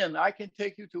within. I can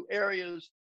take you to areas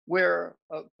where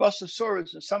Buster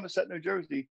Soros in Somerset, New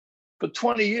Jersey, for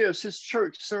 20 years, his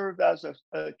church served as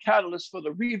a catalyst for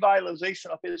the revitalization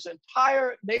of his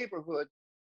entire neighborhood.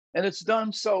 And it's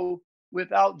done so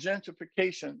without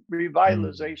gentrification,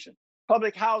 revitalization.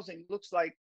 Public housing looks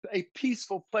like a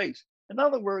peaceful place. In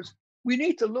other words, we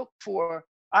need to look for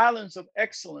islands of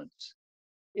excellence,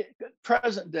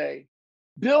 present day,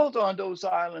 build on those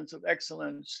islands of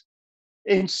excellence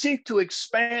and seek to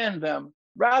expand them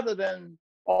rather than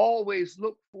always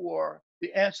look for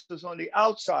the answers on the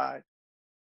outside.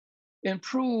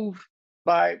 Improve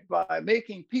by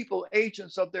making people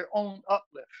agents of their own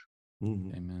uplift.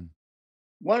 Amen.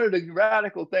 One of the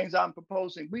radical things I'm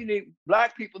proposing,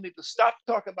 Black people need to stop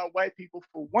talking about white people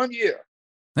for 1 year.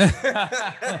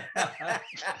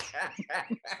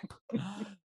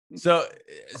 So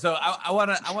I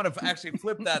want to actually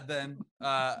flip that then.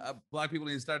 Black people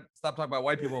need to stop talking about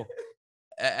white people,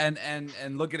 and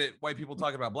look at it. White people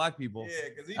talking about Black people. Yeah,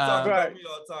 because he talks about me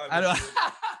all the time. I know.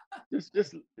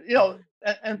 just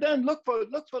and then look for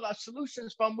the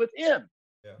solutions from within.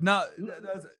 Yeah. No,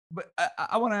 but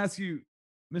I want to ask you,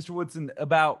 Mr. Woodson,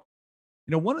 about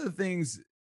one of the things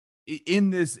in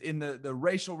the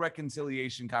racial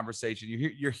reconciliation conversation.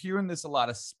 You're hearing this a lot,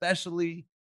 especially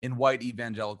in white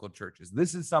evangelical churches.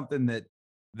 This is something that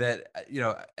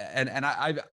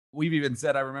we've even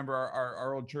said. I remember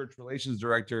our old church relations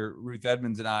director Ruth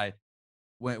Edmonds and I,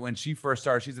 when she first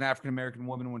started, she's an African-American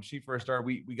woman. When she first started,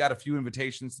 we got a few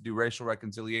invitations to do racial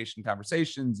reconciliation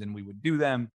conversations, and we would do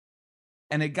them.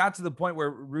 And it got to the point where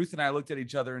Ruth and I looked at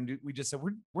each other and we just said,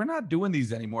 we're not doing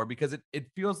these anymore, because it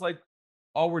feels like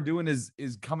all we're doing is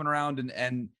coming around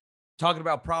and talking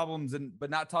about problems but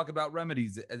not talking about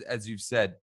remedies, as you've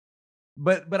said.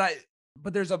 But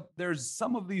there's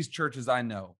some of these churches I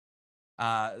know.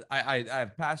 I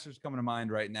have pastors coming to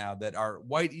mind right now that are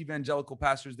white evangelical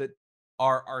pastors that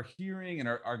are hearing and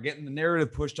are getting the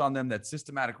narrative pushed on them that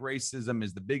systematic racism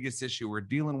is the biggest issue we're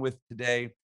dealing with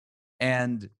today,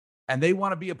 and they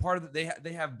want to be a part of it.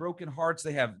 They have broken hearts.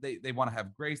 They want to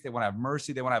have grace. They want to have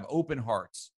mercy. They want to have open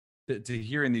hearts to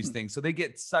hearing these things. So they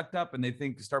get sucked up and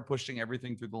they start pushing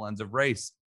everything through the lens of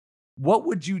race. What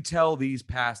would you tell these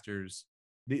pastors,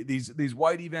 these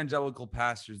white evangelical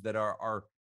pastors that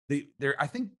they're I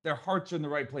think their hearts are in the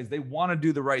right place. They want to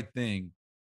do the right thing,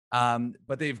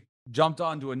 but they've jumped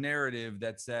onto a narrative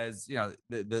that says,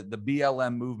 the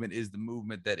BLM movement is the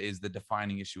movement that is the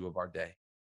defining issue of our day?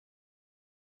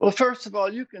 Well, first of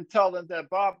all, you can tell them that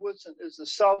Bob Woodson is a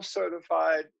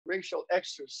self-certified racial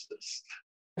exorcist.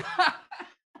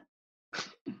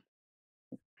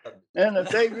 And if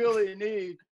they really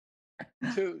need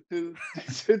to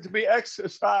be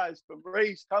exorcised from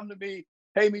race, come to me,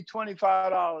 pay me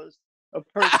 $25 a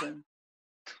person.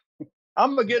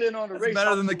 I'm gonna get in on the race.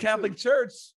 Better than the Catholic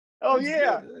Church. Oh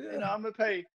yeah, I'm gonna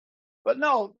pay. But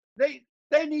no, they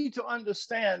need to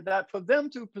understand that for them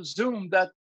to presume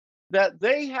that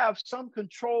they have some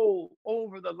control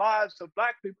over the lives of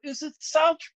Black people is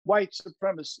such white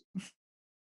supremacy.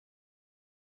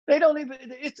 They don't even.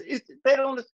 They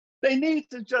don't. They need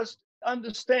to just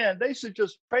understand. They should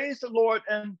just praise the Lord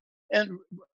and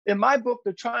in my book,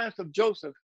 The Triumph of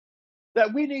Joseph,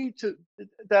 that we need to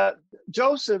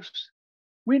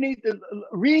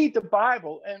read the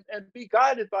Bible and be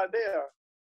guided by there.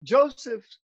 Joseph,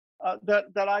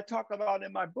 that I talk about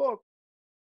in my book,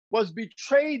 was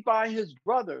betrayed by his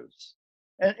brothers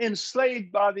and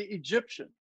enslaved by the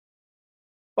Egyptians.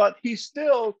 But he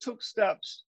still took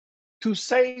steps to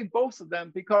save both of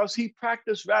them because he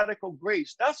practiced radical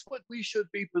grace. That's what we should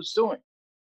be pursuing.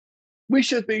 We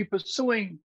should be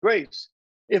pursuing grace.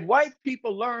 If white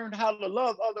people learned how to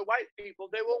love other white people,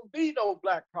 there won't be no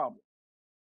black problem.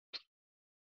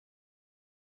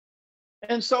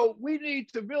 And so we need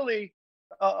to really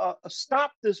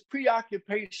stop this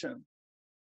preoccupation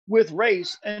with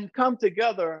race and come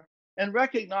together and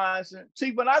recognize it.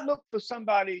 See, when I look for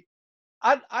somebody,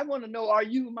 I want to know, are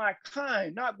you my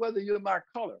kind, not whether you're my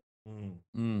color.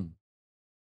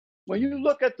 When you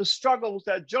look at the struggles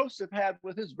that Joseph had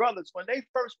with his brothers, when they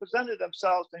first presented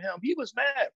themselves to him, he was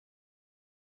mad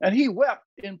and he wept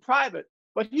in private,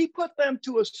 but he put them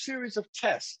to a series of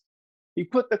tests. He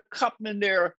put the cup in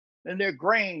their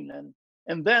grain.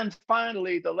 And then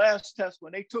finally, the last test,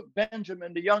 when they took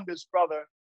Benjamin, the youngest brother,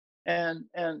 and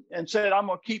said, I'm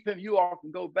going to keep him, you all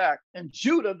can go back. And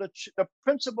Judah, the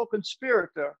principal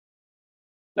conspirator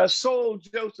that sold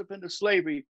Joseph into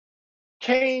slavery,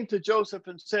 came to Joseph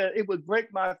and said, it would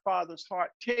break my father's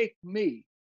heart, take me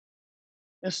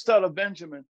instead of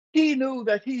Benjamin. He knew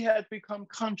that he had become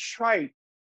contrite,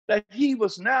 that he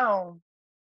was now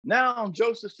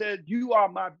Joseph said, you are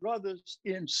my brothers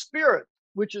in spirit,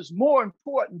 which is more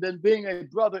important than being a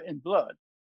brother in blood.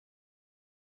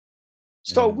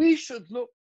 So we should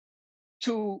look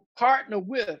to partner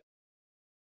with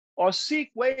or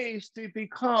seek ways to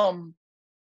become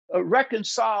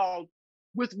reconciled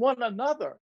with one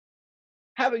another,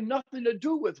 having nothing to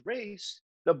do with race.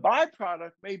 The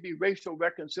byproduct may be racial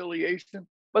reconciliation,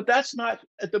 but that's not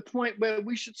at the point where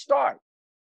we should start.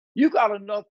 You got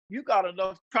enough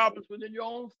problems within your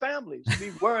own families to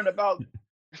be worrying about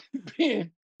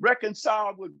being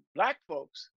reconciled with Black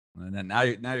folks. And then now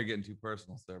you're getting too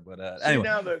personal, sir. But anyway,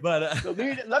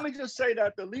 let me just say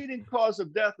that the leading cause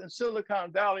of death in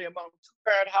Silicon Valley among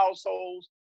two-parent households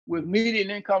with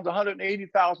median incomes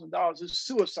 $180,000 is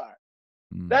suicide.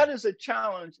 That is a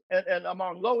challenge, and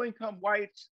among low-income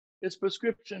whites, it's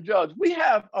prescription drugs. We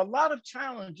have a lot of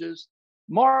challenges,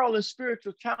 moral and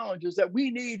spiritual challenges, that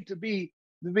we need to be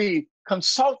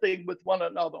consulting with one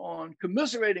another on,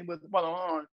 commiserating with one another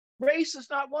on. Race is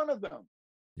not one of them.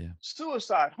 Yeah.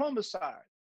 Suicide, homicide,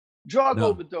 drug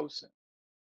overdosing.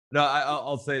 No,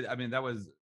 I'll say, I mean, that was,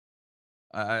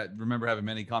 I remember having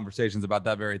many conversations about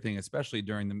that very thing, especially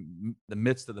during the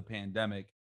midst of the pandemic,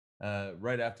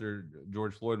 right after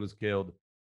George Floyd was killed.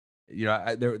 You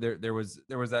know, there was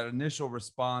that initial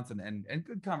response and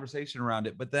good conversation around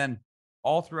it, but then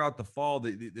all throughout the fall,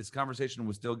 this conversation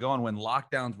was still going when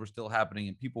lockdowns were still happening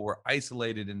and people were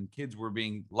isolated and kids were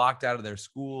being locked out of their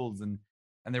schools, and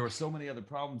there were so many other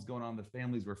problems going on that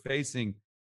families were facing,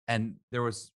 and there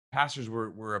was pastors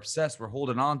were obsessed, were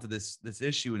holding on to this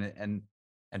issue, and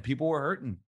people were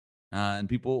hurting, and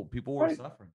people were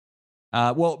suffering.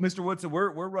 Well, Mr. Woodson,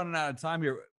 we're running out of time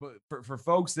here, but for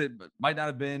folks that might not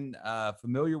have been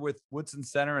familiar with Woodson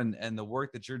Center and the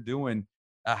work that you're doing,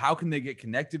 how can they get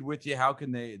connected with you? How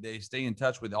can they stay in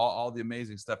touch with all the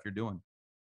amazing stuff you're doing?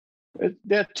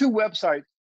 There are two websites.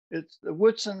 It's the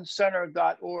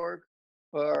woodsoncenter.org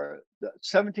or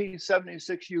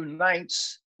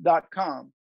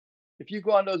 1776unites.com. If you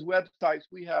go on those websites,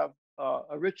 we have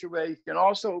a richer way. You can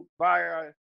also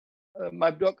buy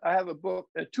my book. I have a book,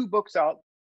 two books out,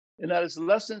 and that is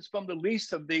Lessons from the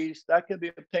Least of These. That can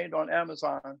be obtained on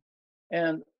Amazon.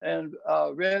 And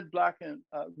Red, White,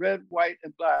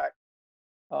 and Black.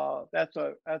 That's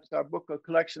our book, a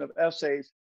collection of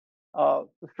essays. The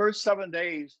first 7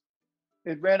 days,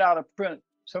 it ran out of print.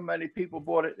 So many people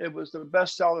bought it. It was the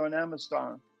bestseller on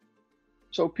Amazon.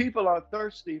 So people are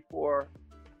thirsty for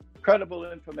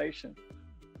credible information.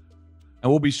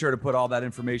 And we'll be sure to put all that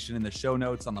information in the show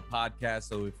notes on the podcast.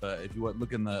 So if you want to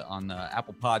look on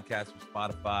Apple Podcasts or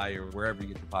Spotify or wherever you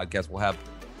get your podcast, we'll have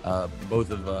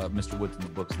both of Mr. Woodson's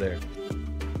books there.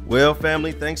 Well,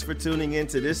 family, thanks for tuning in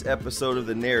to this episode of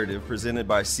The Narrative presented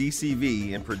by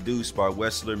CCV and produced by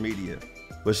Wessler Media.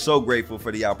 We're so grateful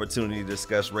for the opportunity to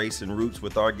discuss race and roots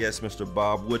with our guest, Mr.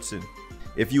 Bob Woodson.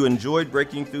 If you enjoyed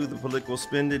breaking through the political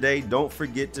spin today, don't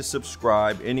forget to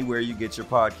subscribe anywhere you get your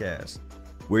podcasts.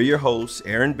 We're your hosts,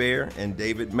 Aaron Baer and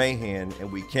David Mahan,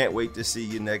 and we can't wait to see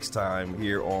you next time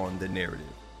here on The Narrative.